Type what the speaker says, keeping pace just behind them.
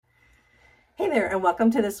Hey there, and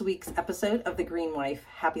welcome to this week's episode of the Green Wife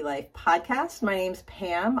Happy Life podcast. My name's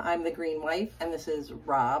Pam. I'm the Green Wife, and this is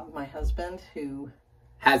Rob, my husband, who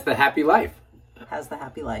has the happy life. Has the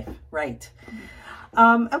happy life, right.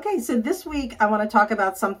 Okay, so this week I want to talk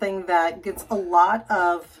about something that gets a lot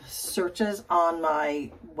of searches on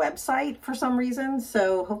my website for some reason.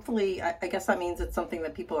 So hopefully, I guess that means it's something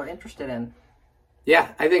that people are interested in. Yeah,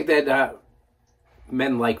 I think that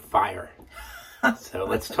men like fire. So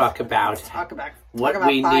let's talk about what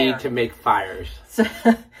we need to make fires. So,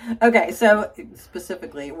 so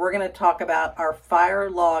specifically, we're going to talk about our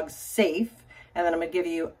Firelogs safe, and then I'm going to give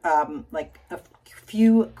you like a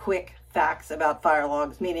few quick facts about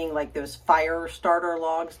Firelogs, meaning like those fire starter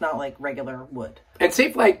logs, not like regular wood. And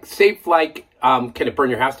safe like, can it burn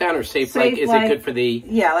your house down, or safe like, is it good for the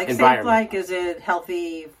environment? Safe like, is it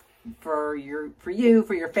healthy for you,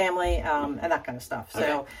 for your family, and that kind of stuff. Okay.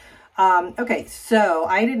 So. So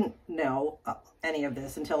I didn't know any of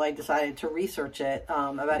this until I decided to research it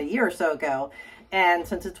about a year or so ago. And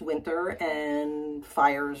since it's winter and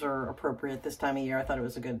fires are appropriate this time of year, I thought it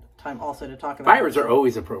was a good time also to talk about fires. Are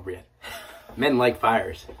always appropriate. Men like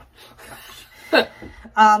fires.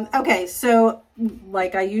 So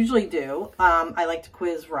like I usually do, I like to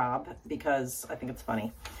quiz Rob because I think it's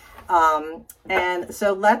funny. And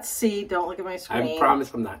so let's see, don't look at my screen. I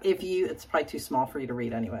promise I'm not. It's probably too small for you to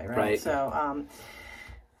read anyway, right? Right. So,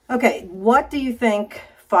 what do you think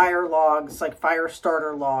fire logs, like fire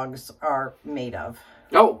starter logs, are made of?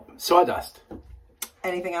 Oh, sawdust.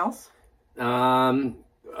 Anything else? Cardboard,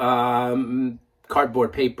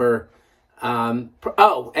 paper, and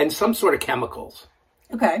some sort of chemicals.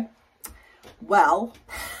 Okay. Well,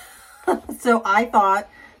 so I thought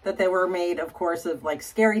that they were made, of course, of like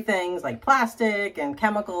scary things like plastic and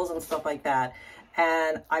chemicals and stuff like that.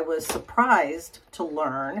 And I was surprised to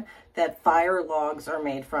learn that fire logs are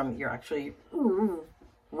made from, you're actually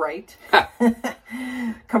right,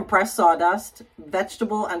 compressed sawdust,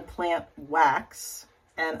 vegetable and plant wax,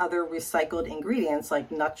 and other recycled ingredients like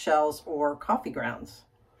nutshells or coffee grounds.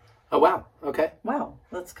 Oh, wow. Okay. Wow.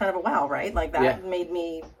 That's kind of a wow, right? Like that made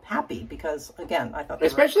me happy because, again, I thought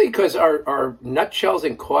especially because are nutshells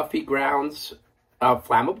and coffee grounds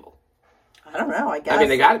flammable? I don't know. I guess. I mean,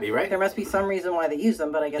 they got to be, right? There must be some reason why they use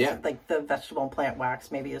them, but I guess like the vegetable and plant wax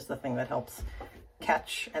maybe is the thing that helps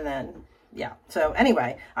catch. And then, So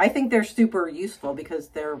anyway, I think they're super useful because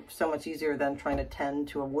they're so much easier than trying to tend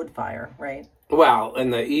to a wood fire, right? Well,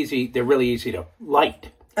 and they're really easy to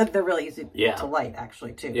light. They're really easy to light,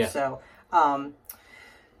 actually, too. Yeah. So,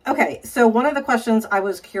 so one of the questions I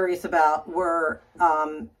was curious about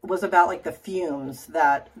was about like the fumes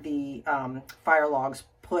that the fire logs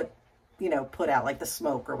put out, like the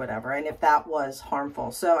smoke or whatever, and if that was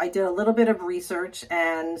harmful. So I did a little bit of research,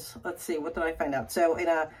 and let's see, what did I find out? So in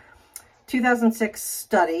a 2006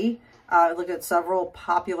 study, I looked at several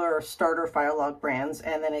popular starter firelog brands,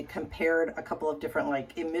 and then it compared a couple of different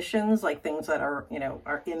like emissions, like things that are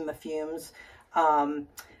in the fumes.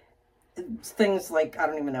 Things like, I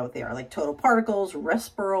don't even know what they are, like total particles,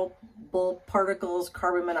 respirable particles,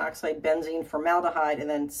 carbon monoxide, benzene, formaldehyde, and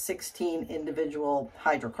then 16 individual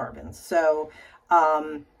hydrocarbons. So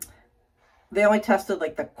they only tested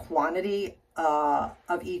like the quantity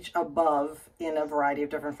of each above in a variety of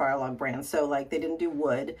different firelog brands. So like they didn't do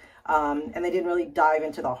wood, and they didn't really dive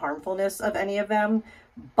into the harmfulness of any of them,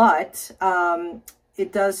 but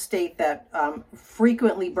it does state that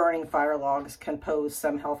frequently burning fire logs can pose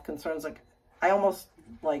some health concerns. Like I almost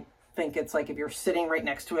like think it's like if you're sitting right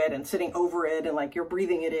next to it and sitting over it and like you're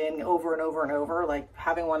breathing it in over and over and over, like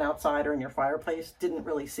having one outside or in your fireplace didn't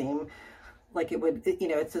really seem like it would,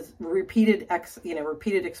 it's this repeated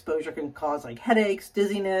exposure can cause like headaches,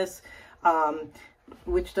 dizziness,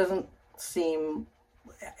 which doesn't seem,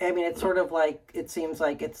 I mean, it's sort of like, it seems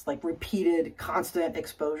like it's like repeated, constant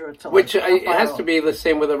exposure to like, which it has to be the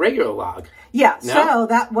same with a regular log. Yeah. No?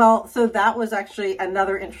 So that was actually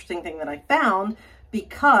another interesting thing that I found,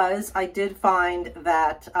 because I did find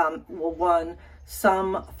that,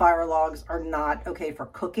 some fire logs are not okay for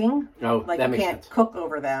cooking. Oh, like that you makes can't sense. cook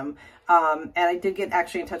over them. And I did get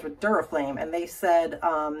actually in touch with Duraflame, and they said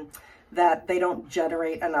that they don't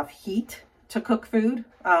generate enough heat to cook food.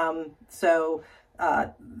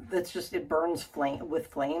 It's just, it burns with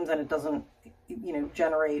flames, and it doesn't,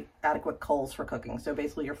 generate adequate coals for cooking. So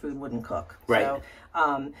basically your food wouldn't cook. Right.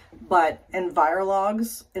 So, but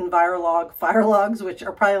Firelogs, which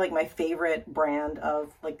are probably like my favorite brand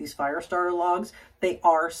of like these fire starter logs, they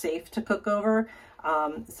are safe to cook over.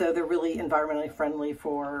 So they're really environmentally friendly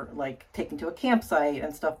for like taking to a campsite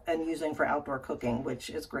and stuff and using for outdoor cooking, which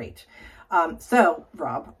is great. So,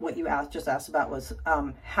 Rob, what you just asked about was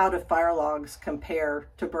how do fire logs compare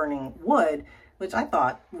to burning wood, which I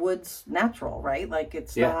thought wood's natural, right? Like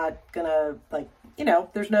it's not gonna, like,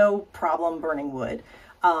 there's no problem burning wood.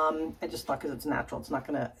 I just thought because it's natural, it's not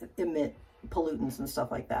gonna emit pollutants and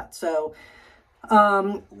stuff like that. So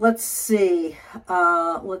let's see,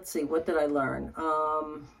 what did I learn?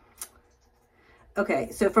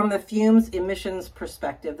 Okay, so from the fumes emissions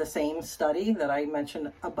perspective, the same study that I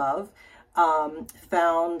mentioned above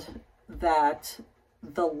found that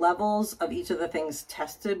the levels of each of the things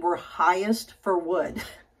tested were highest for wood.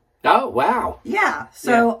 Oh, wow. Yeah.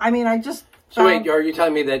 So, I mean, I just... So wait, are you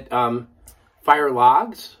telling me that fire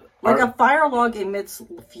logs... Like a fire log emits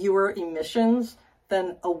fewer emissions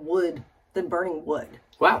than burning wood.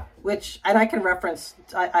 Wow. And I can reference,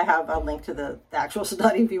 I have a link to the actual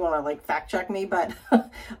study if you want to like fact check me, but,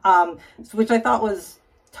 which I thought was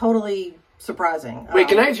totally surprising. Wait,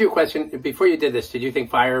 can I ask you a question? Before you did this, did you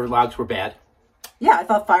think fire logs were bad? Yeah, I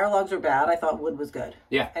thought fire logs were bad. I thought wood was good.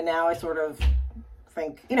 Yeah. And now I sort of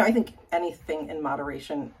think, I think anything in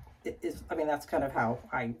moderation is, I mean, that's kind of how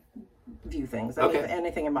I view things. I mean,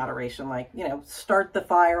 anything in moderation, like, start the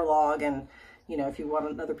fire log and, if you want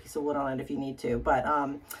another piece of wood on it, if you need to. But,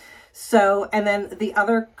 and then the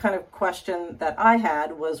other kind of question that I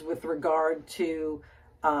had was with regard to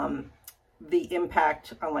the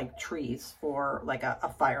impact on like trees for like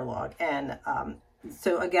a fire log. And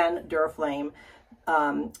so again, Duraflame,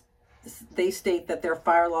 they state that their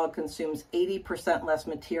fire log consumes 80% less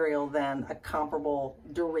material than a comparable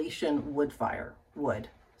duration wood.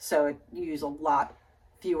 So you use a lot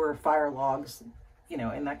fewer fire logs,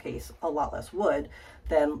 in that case, a lot less wood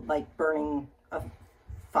than like burning a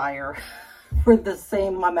fire for the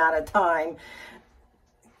same amount of time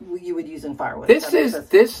you would use in firewood. This is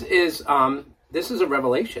a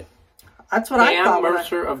revelation. That's what I thought. Pam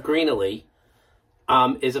Mercer of Greenely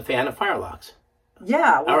is a fan of fire logs.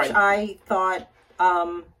 Yeah, which I thought,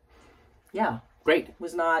 great.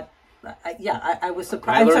 Was not. I was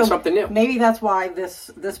surprised. I learned something new. Maybe that's why this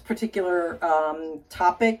particular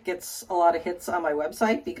topic gets a lot of hits on my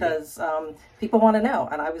website because people want to know,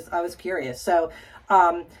 and I was curious. So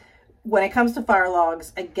when it comes to fire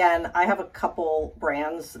logs, again, I have a couple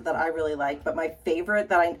brands that I really like, but my favorite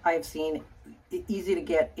that I've seen easy to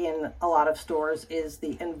get in a lot of stores is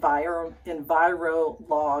the Envirolog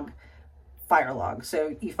fire log.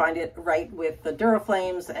 So you find it right with the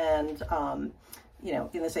Duraflames and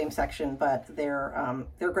in the same section, but they're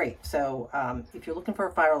great. So if you're looking for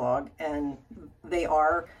a fire log, and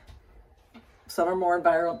some are more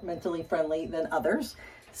environmentally friendly than others.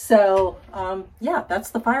 So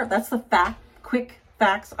that's the quick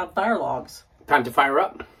facts on fire logs. Time to fire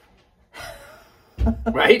up.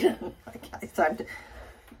 Right? It's time to,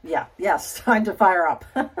 time to fire up.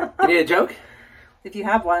 You need a joke? If you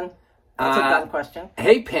have one, that's a dumb question.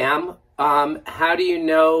 Hey, Pam. How do you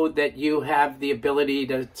know that you have the ability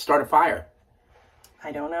to start a fire?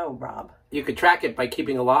 I don't know, Rob. You could track it by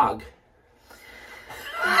keeping a log.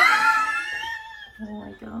 Oh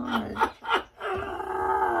my God.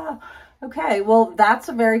 Okay, well, that's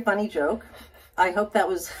a very funny joke. I hope that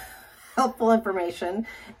was helpful information.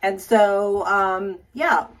 And so,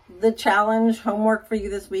 the challenge homework for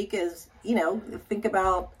you this week is, think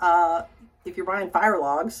about if you're buying fire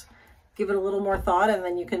logs, give it a little more thought, and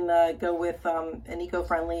then you can go with an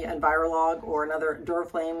eco-friendly Envirolog, or another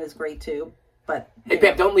Duraflame is great too. But hey,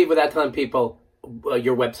 Pep, don't leave without telling people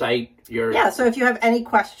your website. So if you have any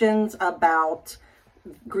questions about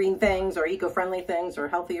green things or eco-friendly things or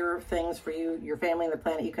healthier things for you, your family, and the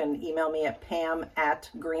planet, you can email me at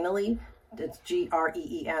pam@greenily. It's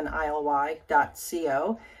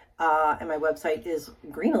GREENILY.co. And my website is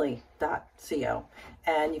greenily.co.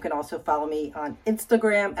 And you can also follow me on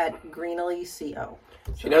Instagram at greenily.co.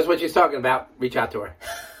 She knows what she's talking about. Reach out to her.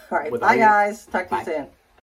 All right. Bye, guys. Talk to you soon.